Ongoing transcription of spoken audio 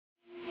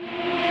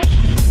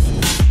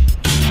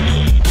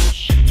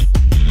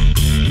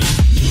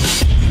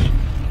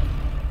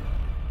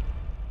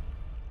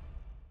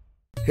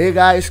Hey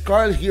guys,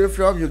 Carl here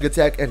from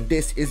Yugatech, and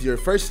this is your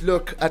first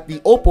look at the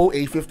OPPO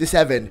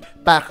A57,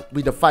 packed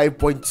with a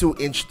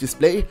 5.2-inch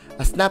display,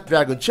 a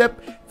Snapdragon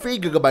chip,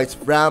 3GB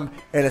of RAM,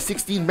 and a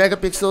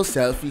 16-megapixel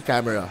selfie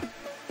camera.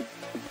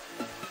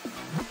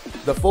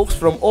 The folks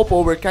from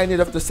OPPO were kind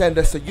enough to send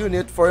us a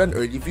unit for an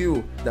early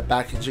view. The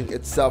packaging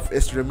itself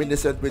is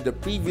reminiscent with the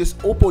previous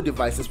OPPO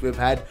devices we've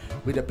had,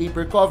 with a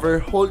paper cover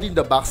holding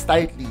the box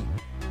tightly.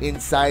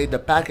 Inside the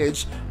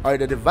package are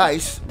the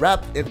device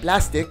wrapped in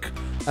plastic,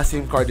 a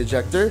SIM card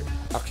ejector,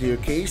 a clear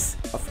case,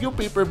 a few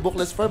paper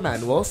booklets for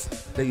manuals,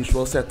 the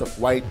usual set of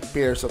white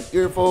pairs of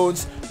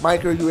earphones,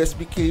 micro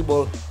USB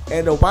cable,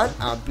 and a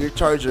 1A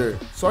charger.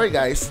 Sorry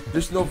guys,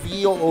 there's no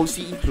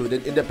VOOC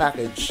included in the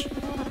package.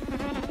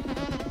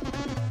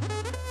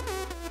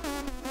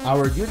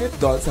 Our unit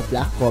dons a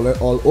black color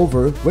all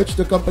over, which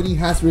the company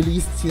has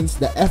released since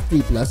the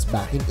F3 Plus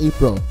back in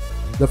April.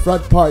 The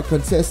front part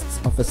consists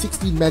of a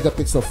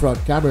 16-megapixel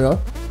front camera,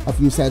 a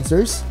few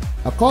sensors,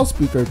 a call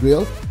speaker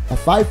grill, a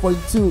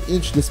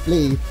 5.2-inch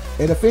display,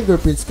 and a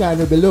fingerprint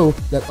scanner below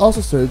that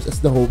also serves as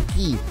the home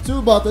key.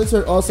 Two buttons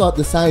are also at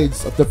the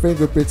sides of the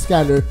fingerprint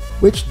scanner,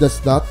 which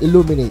does not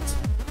illuminate.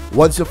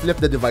 Once you flip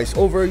the device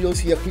over, you'll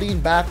see a clean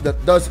back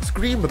that does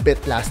scream a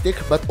bit plastic,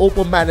 but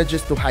OPPO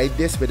manages to hide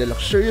this with a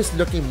luxurious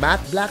looking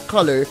matte black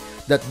color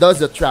that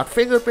does attract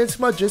fingerprint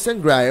smudges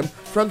and grime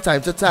from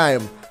time to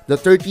time. The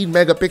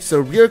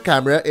 13-megapixel rear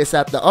camera is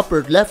at the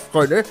upper left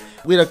corner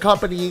with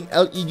accompanying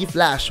LED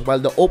flash, while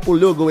the OPPO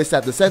logo is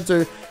at the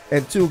center,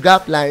 and two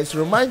gap lines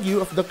remind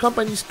you of the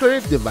company's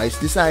current device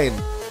design.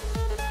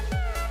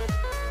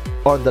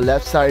 On the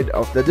left side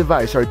of the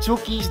device are two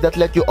keys that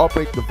let you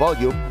operate the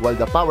volume, while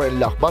the power and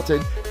lock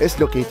button is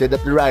located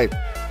at the right.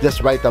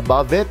 Just right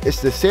above it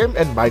is the SIM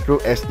and micro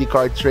SD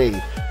card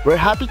tray. We're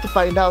happy to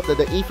find out that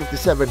the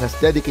A57 has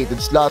dedicated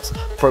slots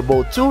for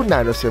both two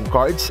nano SIM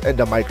cards and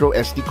the micro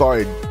SD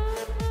card.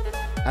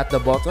 At the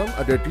bottom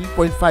are the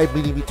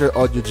 3.5mm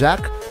audio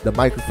jack, the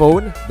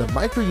microphone, the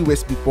micro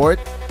USB port,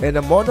 and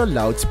a mono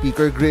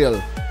loudspeaker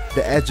grill.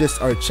 The edges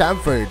are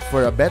chamfered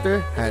for a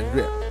better hand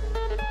grip.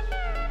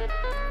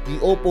 The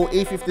OPPO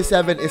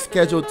A57 is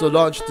scheduled to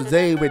launch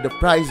today with the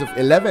price of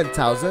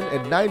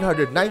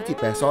 11,990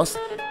 pesos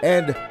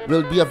and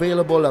will be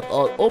available at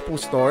all OPPO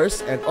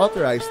stores and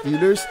authorized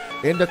dealers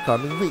in the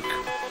coming week.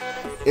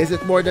 Is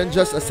it more than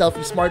just a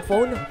selfie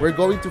smartphone? We're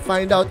going to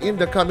find out in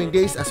the coming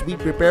days as we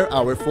prepare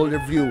our full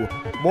review.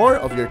 More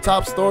of your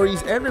top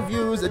stories and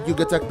reviews at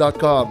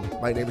yugatech.com.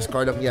 My name is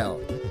Carl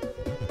Miel.